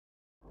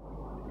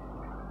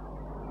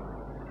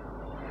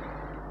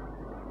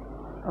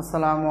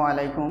আসসালামু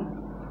আলাইকুম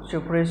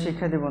সুপ্রিয়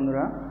শিক্ষার্থী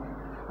বন্ধুরা,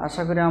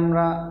 আশা করি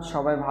আমরা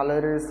সবাই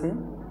ভালোই রয়েছি।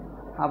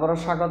 আবারও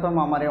স্বাগতম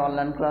আমার এই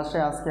অনলাইন ক্লাসে।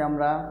 আজকে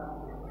আমরা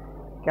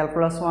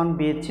ক্যালকুলাস 1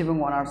 BSc এবং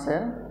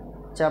অনার্সের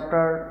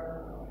চ্যাপ্টার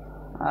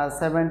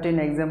 17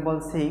 এক্সাম্পল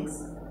 6।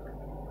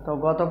 তো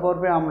গত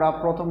পর্বে আমরা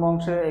প্রথম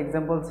অংশে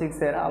এক্সাম্পল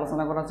 6-এর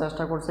আলোচনা করার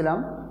চেষ্টা করছিলাম।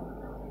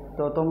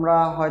 তো তোমরা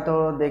হয়তো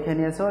দেখে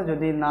নিয়েছো,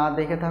 যদি না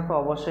দেখে থাকো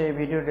অবশ্যই এই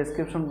ভিডিও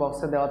ডেসক্রিপশন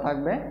বক্সে দেওয়া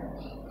থাকবে,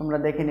 তোমরা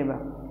দেখে নিবা।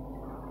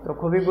 তো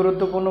খুবই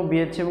গুরুত্বপূর্ণ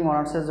BSc এবং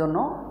অনার্সের জন্য।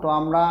 তো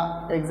আমরা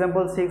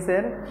এক্সাম্পল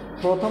 6-এর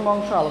প্রথম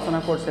অংশ আলোচনা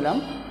করছিলাম,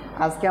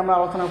 আজকে আমরা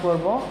আলোচনা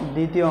করব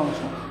দ্বিতীয় অংশ।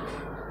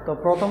 তো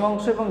প্রথম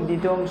অংশ এবং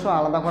দ্বিতীয় অংশ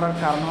আলাদা করার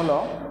কারণ হলো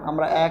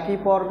আমরা একই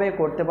পর্বে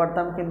করতে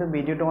পারতাম, কিন্তু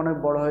ভিডিওটা অনেক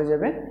বড় হয়ে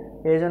যাবে,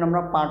 এই জন্য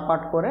আমরা পার্ট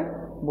পার্ট করে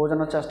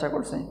বোঝানোর চেষ্টা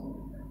করছি।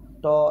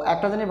 তো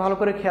একটা জিনিস ভালো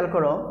করে খেয়াল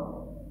করো,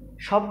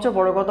 সবচেয়ে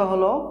বড় কথা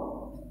হলো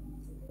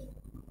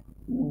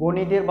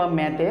গণিতের বা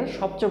ম্যাথের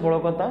সবচেয়ে বড়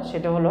কথা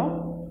সেটা হলো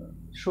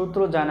সূত্র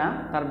জানা,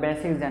 তার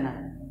বেসিক জানা।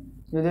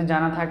 যদি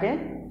জানা থাকে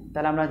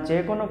তাহলে আমরা যে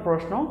কোনো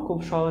প্রশ্ন খুব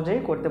সহজেই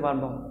করতে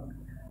পারবো।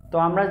 তো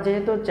আমরা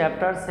যেহেতু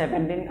চ্যাপ্টার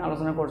 17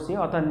 আলোচনা করছি,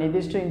 অর্থাৎ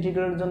নির্দিষ্ট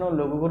ইন্টিগ্রালের জন্য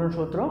লঘুকরণ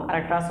সূত্র, আর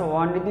একটা আছে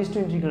অনির্দিষ্ট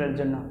ইন্টিগ্রালের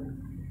জন্য।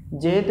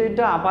 যেহেতু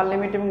এটা আপার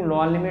লিমিট এবং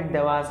লোয়ার লিমিট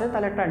দেওয়া আছে,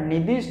 তাহলে একটা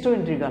নির্দিষ্ট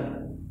ইন্টিগ্রাল।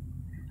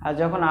 আর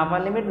যখন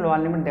আপার লিমিট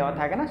লোয়ার লিমিট দেওয়া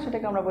থাকে না,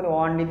 সেটাকে আমরা বলি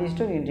অনির্দিষ্ট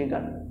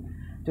ইন্টিগ্রাল।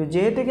 তো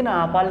যেহেতু কিনা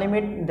আপার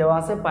লিমিট দেওয়া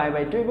আছে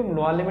π/2 এবং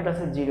লোয়ার লিমিট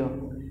আছে 0,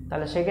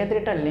 তাহলে সেক্ষেত্রে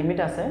একটা লিমিট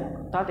আছে,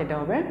 অর্থাৎ এটা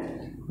হবে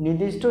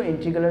নির্দিষ্ট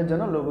ইন্টিগ্রালের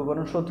জন্য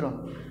লঘুকরণ সূত্র।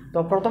 তো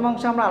প্রথম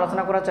অংশে আমরা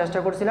আলোচনা করার চেষ্টা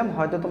করছিলাম,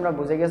 হয়তো তোমরা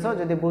বুঝে গেছো।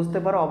 যদি বুঝতে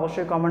পারো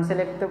অবশ্যই কমেন্টসে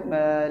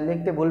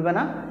লিখতে ভুলবে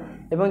না,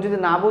 এবং যদি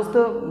না বুঝতে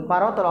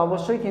পারো তাহলে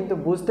অবশ্যই কিন্তু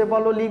বুঝতে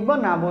পারলেও লিখবা,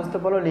 না বুঝতে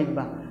পারলেও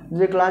লিখবা।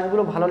 যদি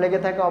ক্লাসগুলো ভালো লেগে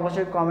থাকে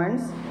অবশ্যই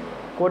কমেন্টস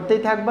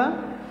করতেই থাকবা,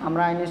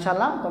 আমরা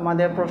ইনশাআল্লাহ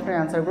তোমাদের প্রশ্নের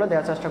অ্যান্সারগুলো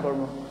দেওয়ার চেষ্টা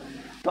করব।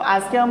 তো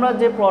আজকে আমরা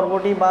যে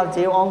পর্বটি বা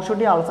যে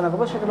অংশটি আলোচনা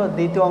করবো সেটা হলো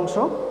দ্বিতীয় অংশ।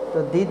 তো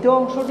দ্বিতীয়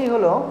অংশটি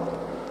হলো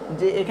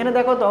যে এখানে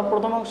দেখো, তো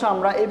প্রথম অংশ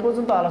আমরা এই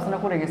পর্যন্ত আলোচনা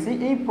করে গেছি,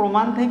 এই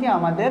প্রমাণ থেকে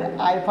আমাদের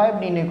I5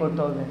 নির্ণয়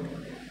করতে হবে।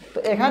 তো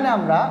এখানে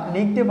আমরা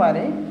লিখতে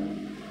পারি,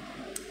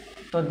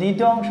 তো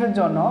দ্বিতীয় অংশের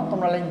জন্য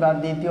তোমরা লিখবা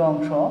দ্বিতীয়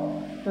অংশ।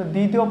 তো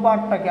দ্বিতীয়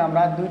পার্টটাকে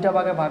আমরা দুইটা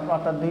ভাগে ভাগ,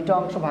 অর্থাৎ দুইটা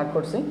অংশ ভাগ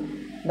করছি।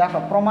 দেখো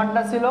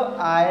প্রমাণটা ছিল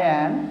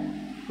in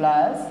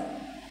plus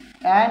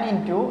n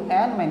into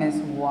n minus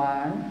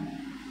 1,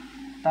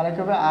 তাহলে কি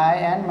হবে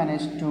in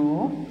মাইনাস 2।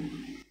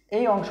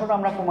 এই অংশটা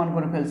আমরা প্রমাণ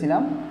করে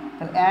ফেলছিলাম।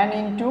 তাহলে n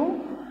ইন্টু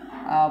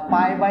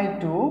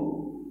π/2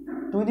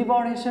 টু দি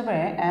পাওয়ার হিসেবে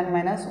n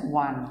মাইনাস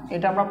 1,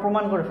 এটা আমরা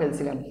প্রমাণ করে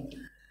ফেলছিলাম।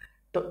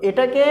 তো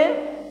এটাকে,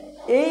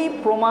 এই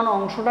প্রমাণ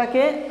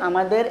অংশটাকে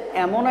আমাদের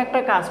এমন একটা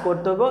কাজ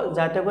করতে হবে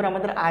যাতে করে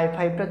আমাদের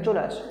I5টা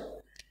চলে আসে।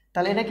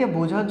 তাহলে এটাকে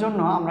বোঝার জন্য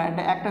আমরা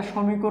একটা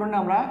সমীকরণে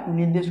আমরা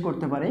নির্দেশ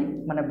করতে পারি,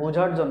 মানে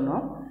বোঝার জন্য।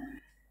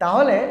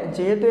 তাহলে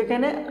যেহেতু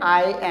এখানে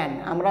in,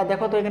 আমরা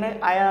দেখো তো এখানে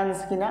in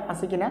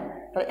আছে কিনা,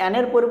 তাহলে n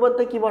এর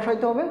পরিবর্তে কি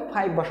বসাইতে হবে,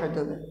 5 বসাইতে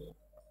হবে।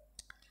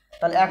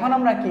 তাহলে এখন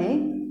আমরা কি,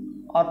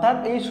 অর্থাৎ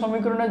এই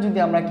সমীকরণে যদি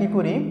আমরা কি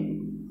করি,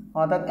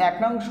 অর্থাৎ 1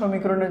 নং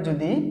সমীকরণে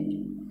যদি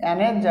n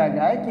এর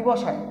জায়গায় কি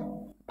বসাই,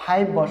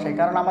 5 বসাই,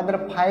 কারণ আমাদের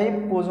 5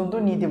 পর্যন্ত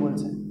নিতে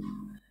বলছে।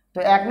 তো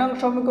 1 নং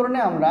সমীকরণে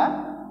আমরা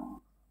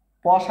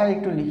বসাই,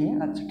 একটু লিখি,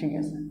 আচ্ছা ঠিক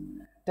আছে।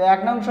 তো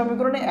 1 নং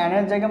সমীকরণে n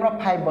এর জায়গায় আমরা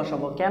 5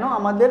 বসাবো, কেন,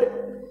 আমাদের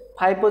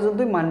 5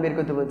 পর্যন্তই মান বের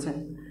করতে বলছে।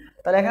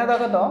 তাহলে এখানে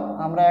দেখো তো,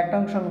 আমরা 1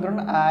 নং সমীকরণ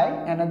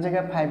n এর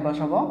জায়গায় 5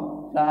 বসাবো,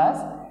 প্লাস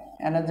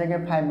n এর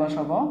জায়গায় 5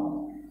 বসাবো,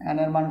 n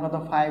এর মান কত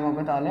 5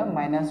 হবে, তাহলে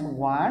মাইনাস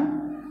 1।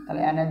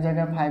 তাহলে n এর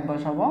জায়গায় 5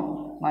 বসাবো,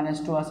 মাইনাস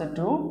 2 আছে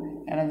 2,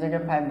 n এর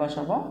জায়গায় 5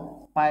 বসাবো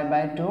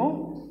π/2,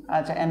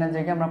 আচ্ছা n এর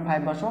জায়গায় আমরা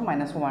 5 বসাবো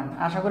মাইনাস 1।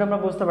 আশা করি আমরা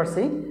বুঝতে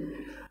পারছি।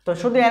 তো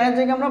শুধু n এর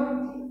জায়গায় আমরা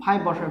 5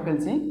 বসে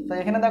ফেলছি। তো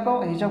এখানে দেখো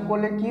হিসাব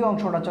করলে কি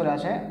অংশটা চলে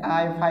আসে,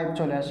 I5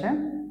 চলে আসে।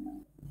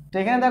 তো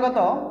এখানে দেখো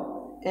তো,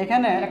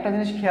 এখানে একটা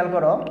জিনিস খেয়াল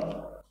করো,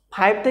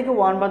 5 থেকে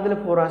 1 বাদ দিলে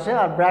 4 আসে,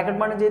 আর ব্র্যাকেট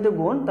মানে যেহেতু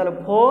গুণ, তাহলে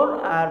 4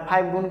 আর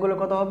 5 গুণ করলে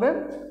কত হবে,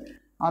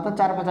 অর্থাৎ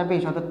 4 5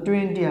 20, অর্থাৎ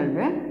 20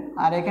 আসবে।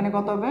 আর এখানে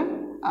কত হবে,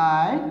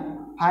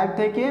 I5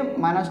 থেকে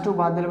 -2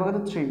 বাদ দিলে কত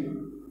 3।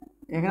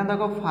 এখানে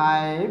দেখো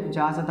 5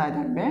 যা আছে তাই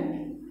থাকবে,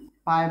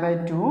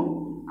 π/2,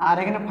 আর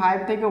এখানে 5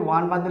 থেকে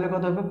 1 বাদ দিলে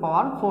কত হবে,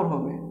 পাওয়ার 4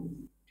 হবে।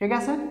 ঠিক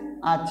আছে,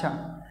 আচ্ছা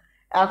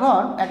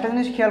এখন একটা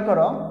জিনিস খেয়াল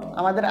করো,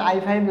 আমাদের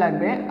I5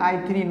 লাগবে,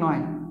 I3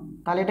 নয়।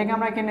 তাহলে এটাকে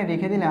আমরা এখানে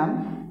রেখে দিলাম,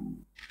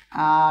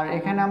 আর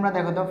এখানে আমরা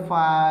দেখো তো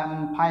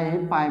 5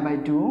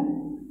 π/2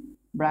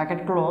 ব্র্যাকেট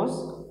ক্লোজ,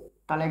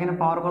 তাহলে এখানে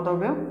পাওয়ার কত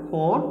হবে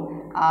 4।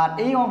 আর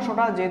এই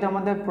অংশটা যেহেতু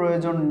আমাদের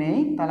প্রয়োজন নেই,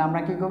 তাহলে আমরা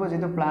কি করবো,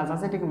 যেহেতু প্লাস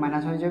আছে এটাকে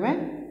মাইনাস হয়ে যাবে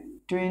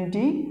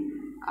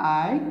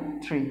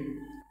 20I3।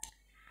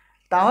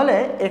 তাহলে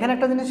এখানে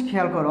একটা জিনিস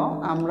খেয়াল করো,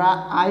 আমরা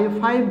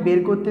I5 বের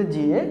করতে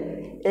গিয়ে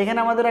এখানে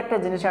আমাদের একটা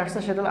জিনিস আসছে,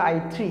 সেটা হলো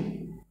I3।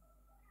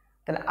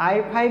 তাহলে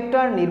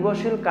I5টার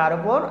নির্ভরশীল কার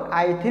উপর,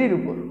 I3-র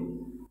উপর।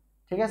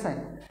 ঠিক আছে,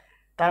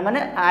 তার মানে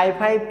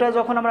I5টা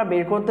যখন আমরা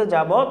বের করতে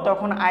যাব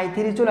তখন I3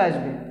 চলে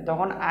আসবে।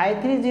 তখন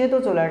I3 যেহেতু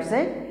চলে আসছে,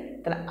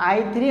 তাহলে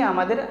I3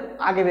 আমাদের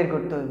আগে বের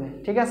করতে হবে।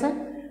 ঠিক আছে,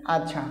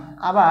 আচ্ছা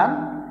আবার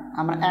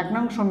আমরা 1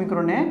 নং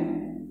সমীকরণে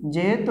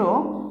যেহেতু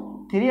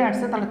 3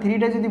 আসছে তাহলে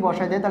 3টা যদি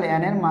বসাই দেয় তাহলে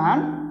n এর মান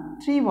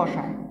 3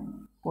 বসায়।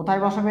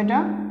 কোথায় বসাবে এটা?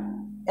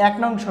 1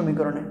 নং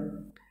সমীকরণে।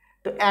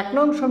 তো 1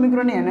 নং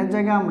সমীকরণে n এর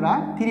জায়গায় আমরা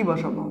 3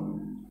 বসাবো।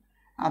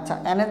 আচ্ছা,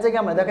 n এর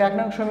জায়গায় আমরা দেখো 1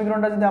 নং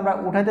সমীকরণটা যদি আমরা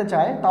উঠাতে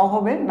চাই তাও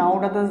হবে, না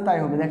উঠাতে তাই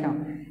হবে। দেখো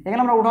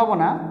এখানে আমরা উঠাবো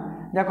না,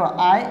 দেখো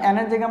n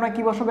এর জায়গায় আমরা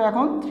কি বসাবো?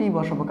 এখন 3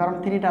 বসাবো, কারণ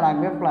 3টা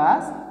লাগবে,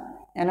 প্লাস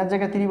n এর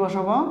জায়গায় 3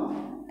 বসাবো,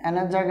 n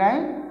এর জায়গায়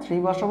 3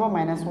 বসাবো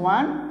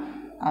 -1।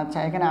 আচ্ছা,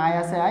 এখানে i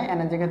আছে i, n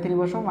এর জায়গায় 3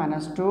 বসাবো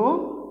 -2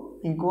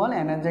 ইকুয়াল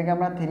n এর জায়গায়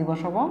আমরা 3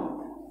 বসাবো,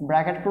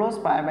 ব্র্যাকেট ক্লোজ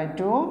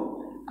π/2।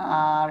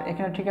 আর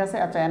এখানে ঠিক আছে।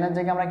 আচ্ছা, n এর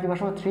জায়গায় আমরা কি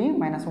বসাবো? 3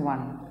 -1।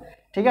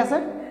 ঠিক আছে,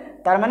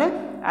 তার মানে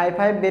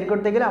i5 বের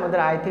করতে গেলে আমাদের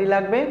i3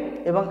 লাগবে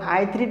এবং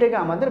i3টাকে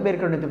আমাদের বের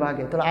করে নিতে হবে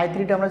আগে। তাহলে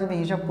i3টা আমরা যদি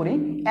হিসাব করি,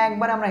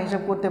 একবারে আমরা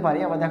হিসাব করতে পারি।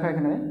 আবার দেখো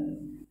এখানে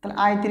তাহলে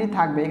i3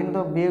 থাকবে, এখানে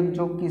তো বিয়োগ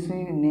যোগ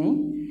কিছুই নেই।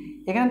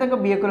 এখানে দেখো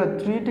বিয়োগ করে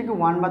 3 থেকে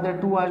 1 বাদ দিলে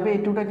 2 আসবে, এই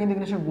 2টা কিন্তু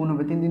এখানে সব গুণ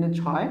হবে, 3 3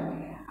 6।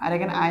 আর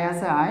এখানে i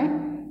আছে i,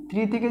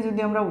 3 থেকে যদি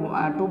আমরা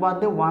 2 বাদ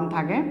দিই 1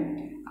 থাকে।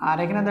 আর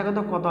এখানে দেখো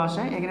তো কত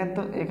আসে,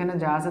 এখানে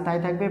যা আছে তাই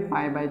থাকবে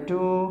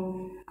π/2।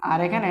 আর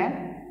এখানে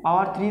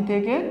পাওয়ার 3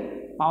 থেকে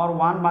পাওয়ার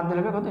 1 বাদ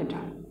দিলে হবে কত?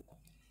 এটা।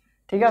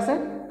 ঠিক আছে।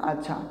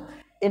 আচ্ছা,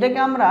 এটাকে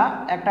আমরা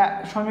একটা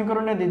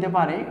সমীকরণে দিতে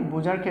পারি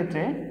বোঝার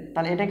ক্ষেত্রে,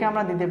 তাহলে এটাকে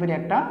আমরা দিতে পারি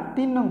একটা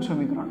 3 নং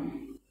সমীকরণ।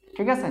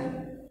 ঠিক আছে।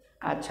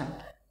 আচ্ছা,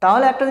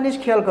 তাহলে একটা জিনিস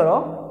খেয়াল করো,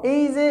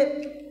 এই যে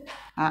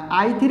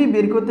i3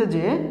 বের করতে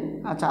যে,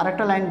 আচ্ছা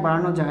আরেকটা লাইন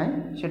বাড়ানো যায়,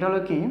 সেটা হলো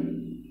কি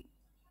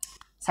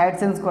সাইড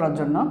চেঞ্জ করার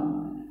জন্য।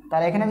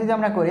 তাহলে এখানে যদি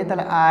আমরা করি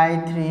তাহলে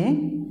i3,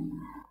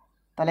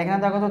 তাহলে এখানে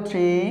দেখো তো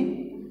 3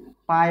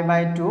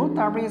 π/2,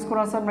 তারপরে স্কোর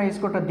আছে, আমরা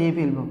স্কোরটা দিয়ে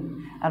ফেলবো।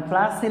 আর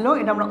প্লাস ছিল,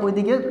 এটা আমরা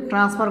ওইদিকে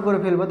ট্রান্সফার করে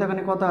ফেলবো, তো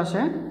এখানে কত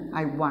আসে?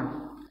 i1।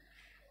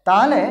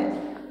 তাহলে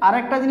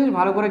আরেকটা জিনিস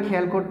ভালো করে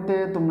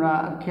তোমরা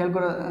খেয়াল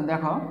করে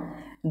দেখো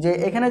যে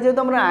এখানে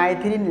যেহেতু আমরা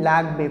i3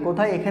 লাগবে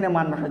কোথায়? এখানে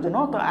মান বসার জন্য।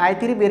 তো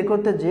i3 বের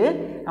করতে যে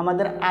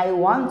আমাদের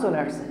i1 চলে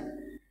আসছে,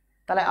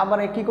 তাহলে আবার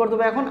কি করতে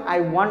হবে? এখন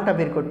i1টা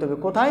বের করতে হবে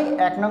কোথায়?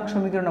 1 নং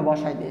সমীকরণে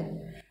বসাই দিয়ে।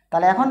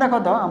 তাহলে এখন দেখো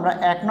তো আমরা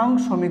 1 নং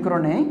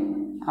সমীকরণে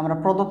আমরা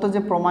প্রদত্ত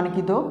যে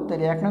প্রমাণিত,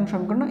 তাহলে 1 নং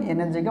সমীকরণে n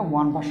এর জায়গায়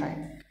 1 বসাই।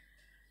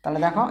 তাহলে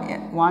দেখো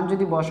 1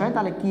 যদি বসাই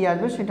তাহলে কি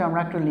আসবে সেটা আমরা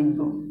একটু লিখব।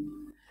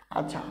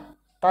 আচ্ছা,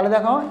 তাহলে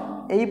দেখো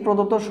এই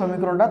প্রদত্ত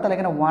সমীকরণটা, তাহলে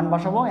এখানে 1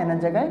 বসাবো n এর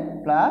জায়গায়,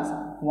 প্লাস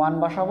 1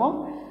 বসাবো,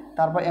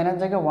 তারপর n এর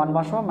জায়গায় 1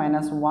 বসাবো,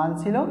 -1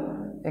 ছিল।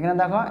 এখানে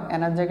দেখো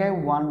n এর জায়গায়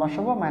 1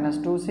 বসাবো,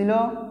 -2 ছিল।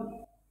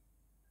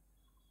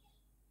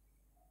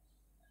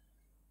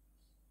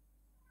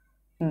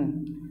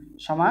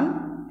 সমান,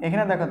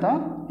 এখানে দেখো তো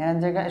n এর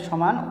জায়গায়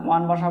সমান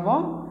 1 বসাবো,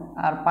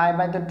 আর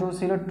π/2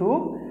 ছিল 2।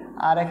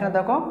 আর এখানে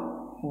দেখো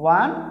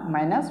 1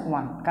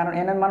 -1, কারণ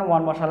n এর মান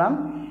 1 বসালাম।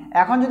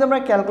 এখন যদি আমরা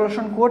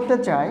ক্যালকুলেশন করতে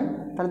চাই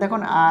তাহলে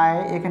দেখুন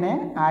এখানে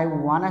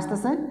i1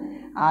 আসতেছে।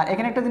 আর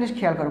এখানে একটা জিনিস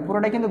খেয়াল করো,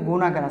 পুরোটাই কিন্তু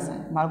গুণ আকার আছে,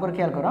 ভালো করে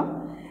খেয়াল করো।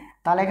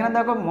 তাহলে এখানে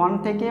দেখো 1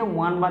 থেকে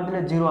 1 বাদ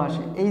দিলে 0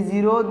 আসে, এই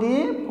 0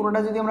 দিয়ে পুরোটা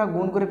যদি আমরা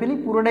গুণ করে ফেলি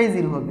পুরোটাই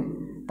 0 হবে।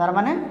 তার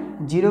মানে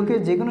 0কে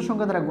যে কোনো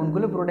সংখ্যা দ্বারা গুণ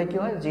করলে পুরোটাই কী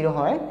হয়? 0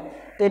 হয়।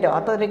 তো এটা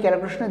অর্থাৎ এই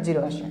ক্যালকুলেশনে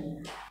 0 আসে।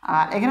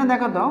 আর এখানে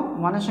দেখো তো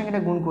 1-এর সঙ্গে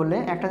এটা গুণ করলে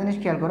একটা জিনিস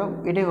খেয়াল করো,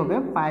 এটাই হবে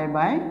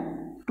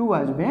π/2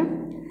 আসবে।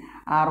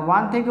 আর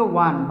 1 থেকে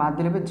 1 বাদ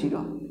দিলে হবে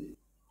 0,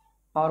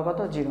 পাওয়ার কত?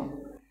 0।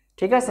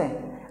 ঠিক আছে।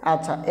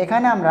 আচ্ছা,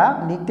 এখানে আমরা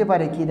লিখতে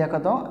পারি কি দেখো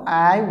তো,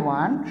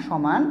 i1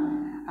 সমান,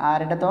 আর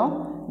এটা তো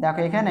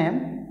দেখো এখানে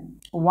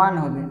 1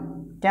 হবে।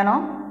 কেন?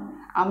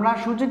 আমরা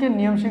সূচকের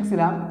নিয়ম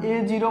শিখছিলাম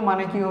a0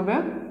 মানে কি হবে?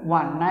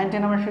 1। 9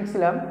 10 আমরা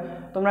শিখছিলাম,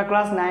 তোমরা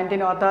ক্লাস 9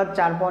 10 অর্থাৎ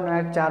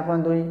 4.1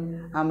 4.2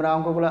 আমরা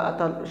অঙ্কগুলো,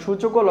 অর্থাৎ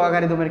সূচক ও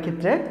লগারিদমের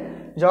ক্ষেত্রে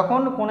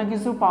যখন কোনো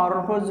কিছু পাওয়ার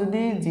উপর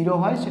যদি 0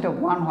 হয় সেটা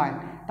 1 হয়।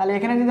 তাহলে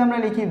এখানে যদি আমরা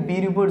লিখি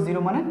b-র উপর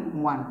 0 মানে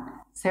 1,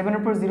 7-এর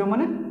উপর 0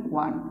 মানে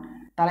 1,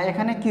 তাহলে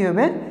এখানে কি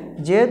হবে?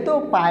 যেহেতু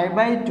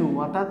π/2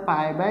 অর্থাৎ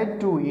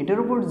π/2 এটার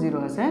উপর 0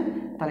 আছে,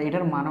 তাহলে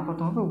এটার মানও কত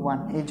হবে? 1।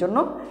 এই জন্য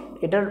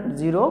এটার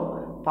 0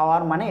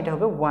 পাওয়ার মানে এটা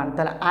হবে 1।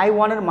 তাহলে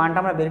i1 এর মানটা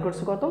আমরা বের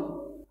করছি কত?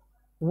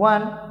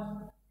 1।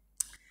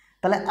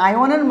 তাহলে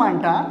i1 এর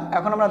মানটা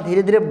এখন আমরা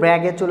ধীরে ধীরে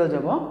ব্র্যাকে চলে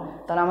যাব,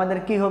 তাহলে আমাদের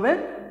কি হবে?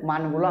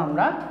 মানগুলো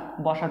আমরা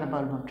বসাতে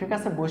পারবো। ঠিক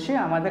আছে, বসে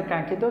আমাদের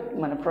কাঙ্ক্ষিত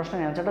মানে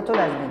প্রশ্নের অ্যান্সারটা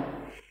চলে আসবে।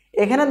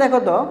 এখানে দেখো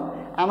তো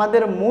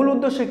আমাদের মূল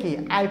উদ্দেশ্য কি?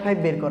 i5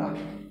 বের করা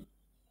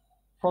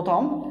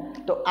প্রথম।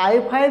 তো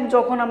i5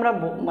 যখন আমরা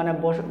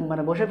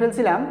বসে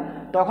ফেলছিলাম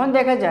তখন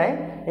দেখা যায়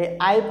এই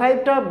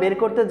i5টা বের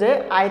করতে যে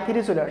i3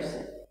 চলে আসছে।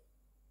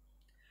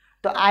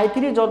 তো i3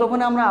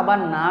 যতক্ষণে আমরা আবার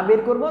না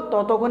বের করব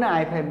ততক্ষণে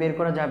i5 বের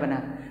করা যাবে না।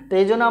 তো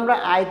এই জন্য আমরা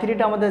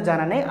i3টা আমাদের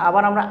জানা নেই,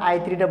 আবার আমরা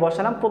i3টা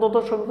বসালাম প্রদত্ত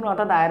সমীকরণ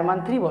অর্থাৎ i এর মান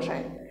 3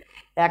 বসাই।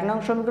 1 নং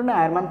সমীকরণে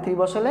i এর মান 3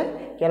 বসালে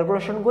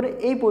ক্যালকুলেশন করে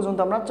এই পর্যন্ত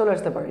আমরা চলে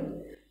আসতে পারি।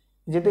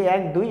 যেহেতু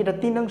 1 2 এটা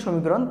 3 নং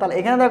সমীকরণ, তাহলে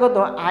এখানে দেখো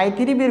তো i3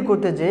 বের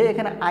করতে যে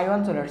এখানে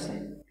i1 চলে আসছে।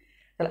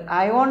 তাহলে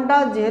i1টা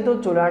যেহেতু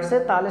চলে আসছে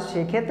তাহলে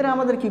সেক্ষেত্রে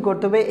আমাদের কি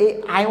করতে হবে? এই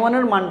i1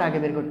 এর মানটা আগে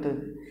বের করতে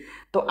হবে।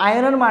 তো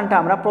আয়নের মানটা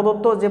আমরা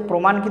প্রদত্ত যে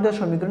প্রমাণকৃত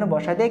সমীকরণে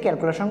বসাই দিয়ে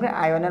ক্যালকুলেশন করে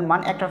আয়নের মান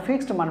একটা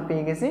ফিক্সড মান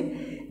পেয়ে গেছি,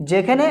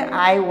 যেখানে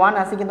I1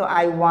 আছে কিন্তু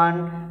I1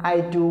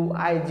 I2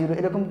 I0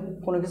 এরকম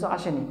কোনো কিছু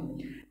আসেনি।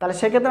 তাহলে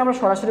সেক্ষেত্রে আমরা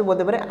সরাসরি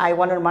বলতে পারি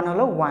I1 এর মান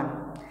হলো 1।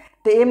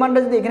 তো এই মানটা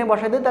যদি এখানে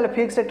বসাই দিই তাহলে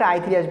ফিক্সড একটা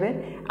I3 আসবে।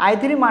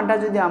 I3 মানটা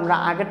যদি আমরা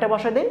আগেরটা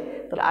বসাই দিই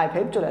তাহলে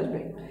I5 চলে আসবে।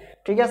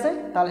 ঠিক আছে,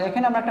 তাহলে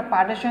এখানে আমরা একটা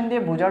পার্টিশন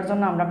দিয়ে বোঝার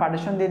জন্য আমরা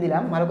পার্টিশন দিয়ে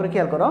দিলাম, ভালো করে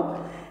খেয়াল করো।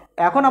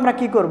 এখন আমরা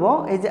কি করব,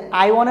 এই যে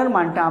I1 এর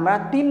মানটা আমরা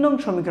 3 নং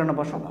সমীকরণে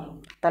বসাবো,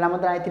 তাহলে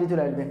আমাদের I3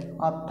 চলে আসবে।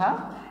 অর্থাৎ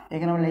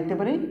এখানে আমরা লিখতে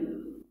পারি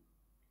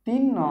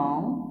 3 নং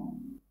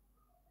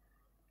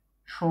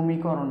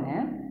সমীকরণে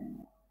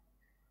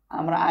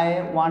আমরা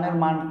I1 এর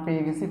মান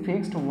পেয়ে গেছি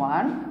ফিক্সড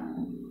 1,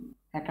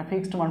 একটা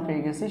ফিক্সড মান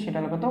পেয়ে গেছি, সেটা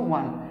হলো কত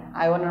 1,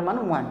 I1 এর মান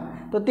 1।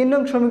 তো 3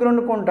 নং সমীকরণ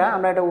কোনটা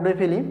আমরা এটা উঠে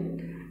ফেলি।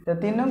 তো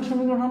 3 নং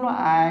সমীকরণ হলো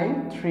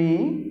I3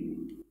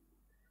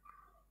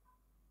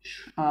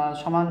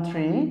 সমান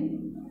 3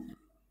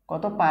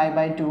 কত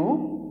π/2,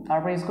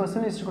 তারপর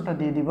স্কোয়ারটা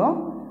দিয়ে দিব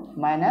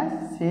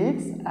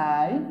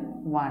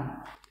 -6I1।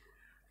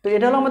 তো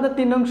এটা হলো আমাদের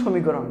 3 নং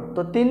সমীকরণ।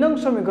 তো 3 নং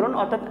সমীকরণ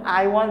অর্থাৎ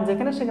I1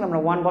 যেখানে সেখানে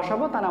আমরা 1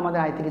 বসাবো, তাহলে আমাদের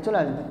I3 চলে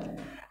আসবে।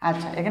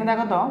 আচ্ছা, এখানে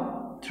দেখো তো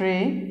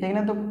 3,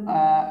 এখানে তো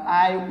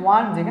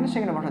I1 যেখানে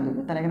সেখানে বসা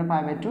দেবে, তাহলে এখানে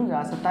π/2 যা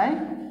আছে তাই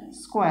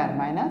স্কোয়ার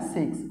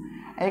 -6।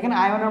 এখানে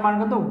I1 এর মান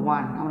কত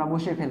 1 আমরা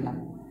বসিয়ে ফেললাম,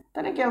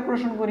 তাহলে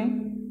ক্যালকুলেশন করি,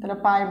 তাহলে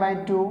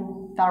π/2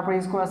 তারপর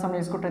স্কোয়ার আছে, আমরা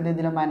স্কোয়ারটা দিয়ে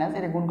দিলাম মাইনাস,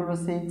 এটা গুণ করবো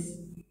 6,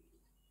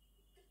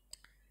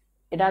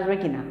 এটা আসবে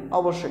কি না?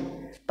 অবশ্যই।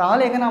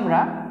 তাহলে এখানে আমরা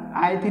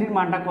I3 এর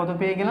মানটা কত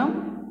পেয়ে গেলাম,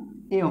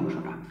 এই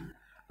অংশটা।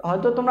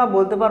 হয়তো তোমরা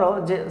বলতে পারো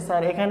যে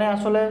স্যার এখানে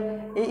আসলে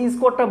এই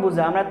স্কোয়ারটা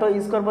বুঝা, আমরা তো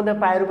স্কোয়ার বলতে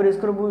পায়ের উপর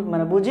স্কোয়ার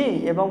মানে বুঝি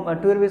এবং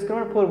 2 এর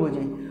স্কোয়ার 4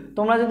 বুঝি।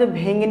 তোমরা যদি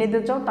ভেঙে নিতে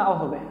চাও তাও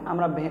হবে,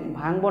 আমরা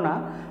ভাঙবো না।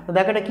 তো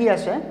দেখো এটা কি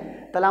আসে,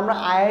 তাহলে আমরা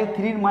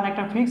I3 এর মান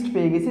একটা ফিক্সড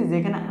পেয়ে গেছি,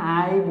 যেখানে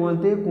I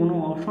বলতে কোনো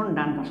অপশন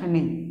ডান পাশে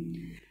নেই।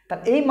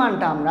 তাহলে এই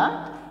মানটা আমরা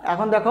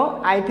এখন দেখো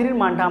I3 এর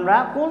মানটা আমরা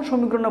কোন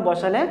সমীকরণে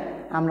বসালে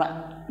আমরা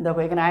দেখো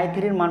এখানে I3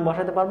 এর মান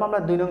বসাতে পারবো আমরা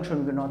 2 নং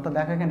সমীকরণে। অর্থাৎ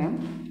দেখো এখানে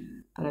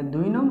তাহলে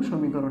 2 নং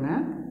সমীকরণে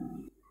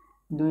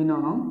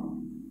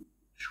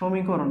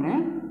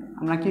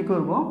আমরা কি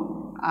করব,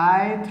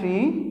 I3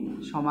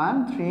 সমান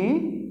 3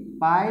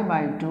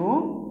 π/2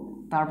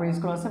 তারপর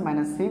স্কোয়ার আছে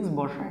 -6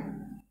 বসায়,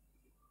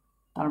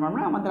 তারপর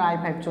আমরা আমাদের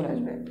I5 চলে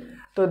আসবে।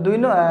 তো 2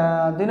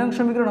 নং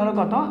সমীকরণ হলো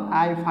কত,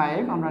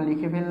 I5 আমরা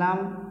লিখে ফেললাম।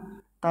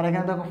 তার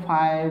এখানে দেখো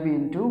 5 ×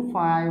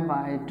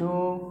 5/2,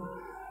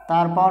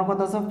 তার পাওয়ার কত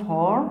আছে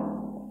 4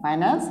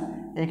 মাইনাস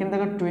এখানে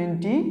দেখো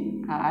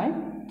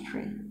 20I3।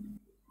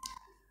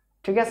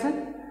 ঠিক আছে,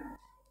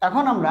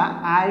 এখন আমরা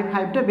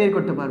I5টা বের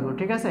করতে পারবো।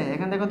 ঠিক আছে,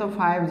 এখানে দেখো তো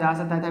 5 যা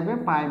আছে তাই থাকবে,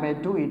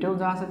 π/2 এটাও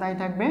যা আছে তাই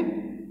থাকবে,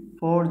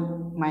 4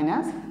 -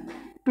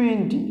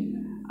 20।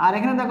 আর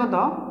এখানে দেখো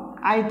তো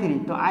I3,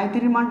 তো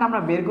I3 এর মানটা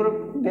আমরা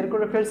বের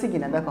করে ফেলছি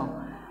কিনা দেখো,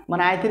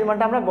 মানে I3 এর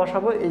মানটা আমরা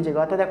বসাবো এই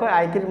জায়গায়। অর্থাৎ দেখো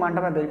I3 এর মানটা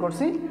আমরা বের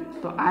করছি,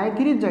 তো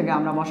I3 এর জায়গায়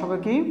আমরা বসাবো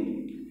কি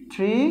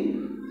 3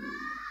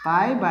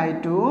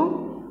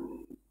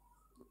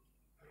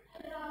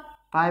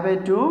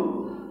 π/2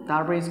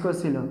 তারপর স্কোয়ার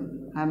ছিল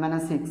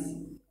 -6।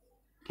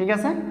 ঠিক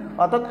আছে,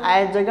 অর্থাৎ I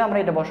এর জায়গায় আমরা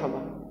এটা বসাবো,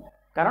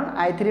 কারণ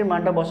I3 এর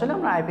মানটা বসালে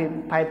আমরা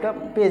I5টা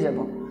পেয়ে যাব।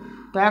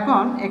 তো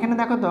এখন এখানে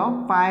দেখো তো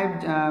 5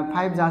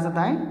 যা আছে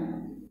তাই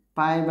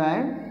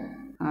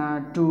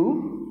π/2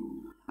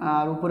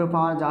 আর উপরে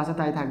পাওয়ার যা আছে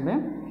তাই থাকবে।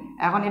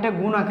 এখন এটা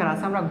গুণ আকার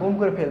আছে, আমরা গুণ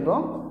করে ফেলবো।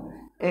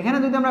 এখানে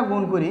যদি আমরা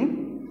গুণ করি,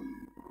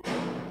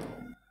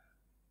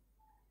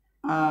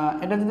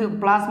 এটা যদি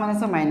প্লাস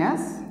মাইনাসে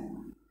মাইনাস,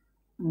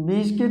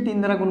 20কে 3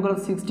 দ্বারা গুণ করলে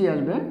 60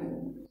 আসবে,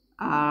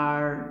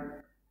 আর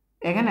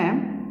এখানে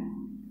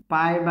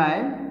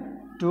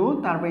π/2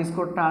 তারপর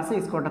স্কোয়ারটা আছে,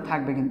 স্কোয়ারটা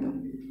থাকবে কিন্তু।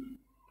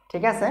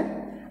 ঠিক আছে,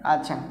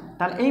 আচ্ছা,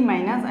 তাহলে এই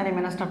মাইনাস আর এই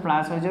মাইনাসটা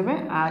প্লাস হয়ে যাবে,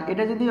 আর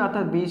এটা যদি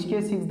অর্থাৎ 20কে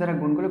 6 দ্বারা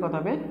গুণ করলে কত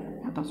হবে,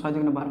 অর্থাৎ 6 ×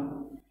 12।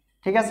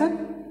 ঠিক আছে,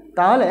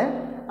 তাহলে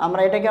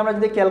আমরা এটাকে আমরা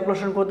যদি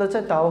ক্যালকুলেশন করতে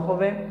চাই তাও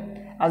হবে,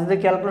 আর যদি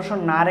ক্যালকুলেশন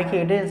না রেখে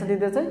এটা অ্যান্সার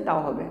দিতে চাই তাও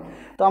হবে।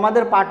 তো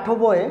আমাদের পাঠ্য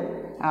বইয়ে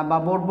বা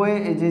বোর্ড বইয়ে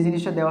যে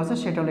জিনিসটা দেওয়া আছে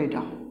সেটা হলো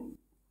এটা,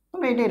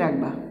 তোমরা এটাই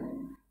রাখবা।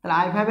 তাহলে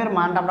I5 এর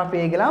মানটা আমরা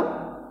পেয়ে গেলাম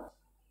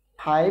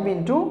 5 ×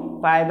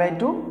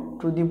 π/2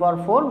 to the power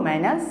 4 -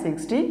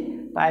 60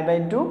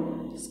 π/2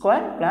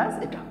 square plus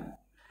এটা।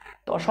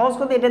 তো সহজ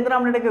কথা এটা দ্বারা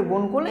আমরা এটাকে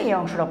গুণ করলে এই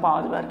অংশটা পাওয়া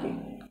যাবে আর কি।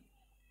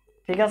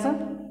 ঠিক আছে,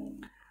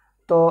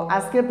 তো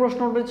আজকের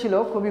প্রশ্নটি ছিল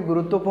খুবই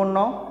গুরুত্বপূর্ণ।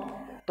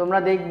 তোমরা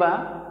দেখবা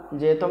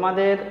যে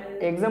তোমাদের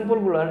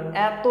এক্সাম্পলগুলোর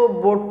এত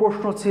বোর্ড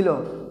প্রশ্ন ছিল,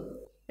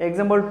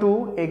 এক্সাম্পল 2,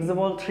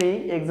 এক্সাম্পল 3,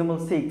 এক্সাম্পল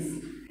 6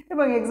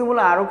 এবং এক্সাম্পল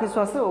আরও কিছু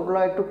আছে, ওগুলো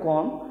একটু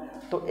কম।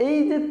 তো এই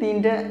যে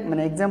তিনটে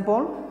মানে এক্সাম্পল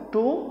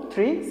 2,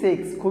 3,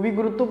 6 খুবই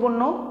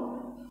গুরুত্বপূর্ণ।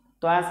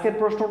 তো আজকের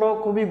প্রশ্নটাও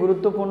খুবই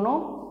গুরুত্বপূর্ণ,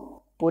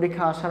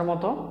 পরীক্ষা আসার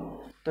মতো।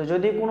 তো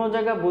যদি কোনো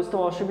জায়গায় বুঝতে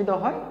অসুবিধা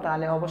হয়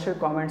তাহলে অবশ্যই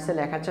কমেন্টসে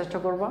লেখার চেষ্টা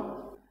করবা।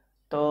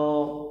 তো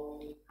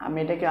আমি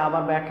এটাকে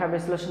আবার ব্যাখ্যা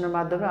বিশ্লেষণের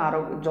মাধ্যমে আরও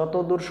যত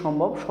দূর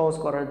সম্ভব সহজ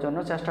করার জন্য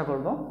চেষ্টা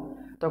করব।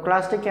 তো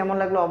ক্লাসটি কেমন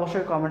লাগলো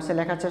অবশ্যই কমেন্টসে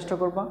লেখার চেষ্টা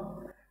করবা।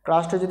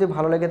 ক্লাসটা যদি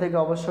ভালো লেগে থাকে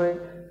অবশ্যই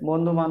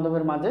বন্ধু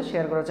বান্ধবের মাঝে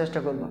শেয়ার করার চেষ্টা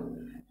করব।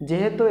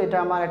 যেহেতু এটা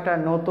আমার একটা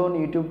নতুন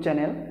ইউটিউব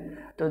চ্যানেল,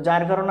 তো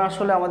যার কারণে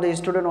আসলে আমাদের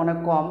স্টুডেন্ট অনেক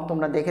কম।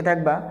 তোমরা দেখে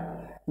থাকবা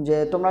যে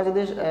তোমরা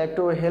যদি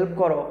একটু হেল্প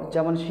করো,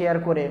 যেমন শেয়ার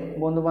করে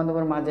বন্ধু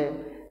বান্ধবের মাঝে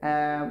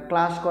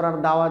ক্লাস করার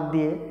দাওয়াত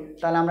দিয়ে,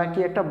 তাহলে আমরা কি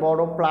একটা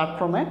বড়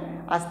প্ল্যাটফর্মে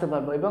আসতে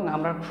পারবো এবং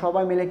আমরা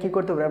সবাই মিলে কি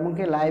করতে পারবো,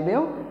 এমনকি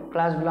লাইভেও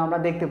ক্লাসগুলো আমরা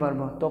দেখতে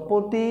পারবো। তো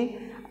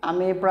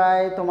আমি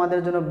প্রায় তোমাদের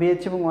জন্য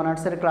বিএসসি এবং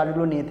অনার্সের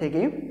ক্লাসগুলো নিয়ে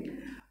থাকি।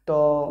 তো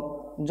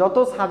যত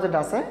সাবজেক্ট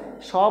আছে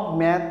সব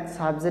ম্যাথ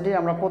সাবজেক্টে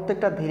আমরা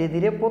প্রত্যেকটা ধীরে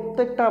ধীরে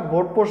প্রত্যেকটা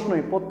বোর্ড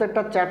প্রশ্নই,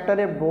 প্রত্যেকটা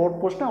চ্যাপ্টারে বোর্ড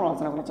প্রশ্ন আমরা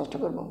আলোচনা করার চেষ্টা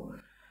করব।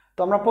 তো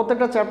আমরা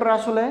প্রত্যেকটা চ্যাপ্টারে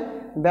আসলে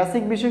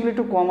বেসিক বিষয়গুলো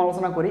একটু কম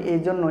আলোচনা করি,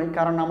 এই জন্যই,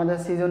 কারণ আমাদের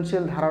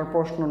সৃজনশীল ধারার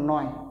প্রশ্ন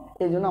নয়,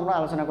 এই জন্য আমরা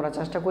আলোচনা করার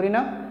চেষ্টা করি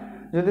না।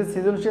 যদি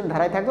সৃজনশীল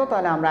ধারায় থাকতো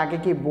তাহলে আমরা আগে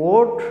কি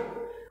বোর্ড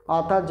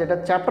অর্থাৎ যেটা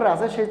চ্যাপ্টার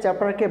আছে সেই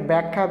চ্যাপ্টারকে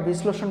ব্যাখ্যা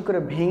বিশ্লেষণ করে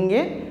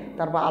ভেঙে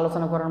তারপর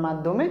আলোচনা করার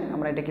মাধ্যমে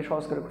আমরা এটাকে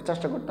সহজ করে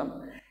চেষ্টা করতাম।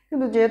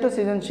 কিন্তু যেহেতু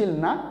সৃজনশীল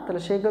না,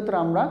 তাহলে সেই ক্ষেত্রে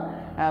আমরা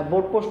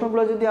বোর্ড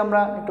প্রশ্নগুলো যদি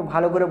আমরা একটু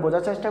ভালো করে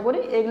বোঝার চেষ্টা করি,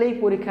 এগুলোই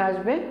পরীক্ষা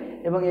আসবে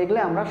এবং এগুলো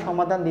আমরা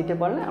সমাধান দিতে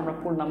পারলে আমরা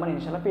ফুল নাম্বার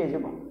ইনশাল্লাহ পেয়ে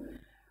যাব।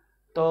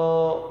 তো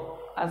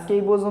আজকে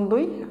এই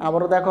পর্যন্তই,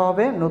 আবারও দেখা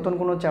হবে নতুন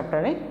কোনো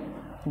চ্যাপ্টারে,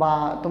 বা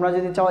তোমরা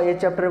যদি চাও এই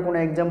চ্যাপ্টারের কোনো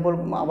এক্সাম্পল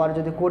আবার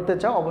যদি করতে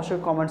চাও অবশ্যই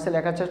কমেন্টসে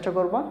লেখার চেষ্টা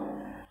করবা।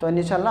 তো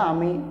ইনশাল্লাহ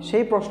আমি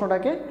সেই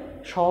প্রশ্নটাকে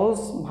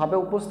সহজভাবে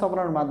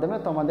উপস্থাপনার মাধ্যমে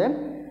তোমাদের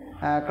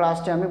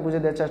ক্লাসটি আমি বুঝে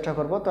দেওয়ার চেষ্টা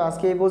করব। তো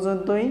আজকে এই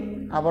পর্যন্তই,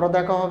 আবারও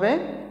দেখা হবে।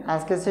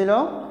 আজকে ছিল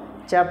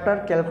চ্যাপ্টার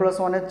ক্যালকুলাস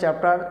 1-এর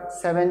চ্যাপ্টার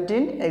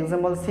 17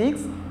 এক্সাম্পল 6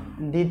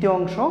 দ্বিতীয়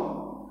অংশ।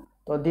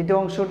 তো দ্বিতীয়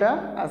অংশটা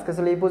আজকে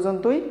ছিল এই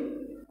পর্যন্তই।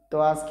 তো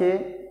আজকে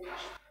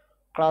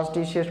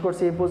ক্লাসটি শেষ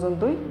করছি এই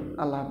পর্যন্তই।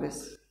 আল্লাহ হাফেজ।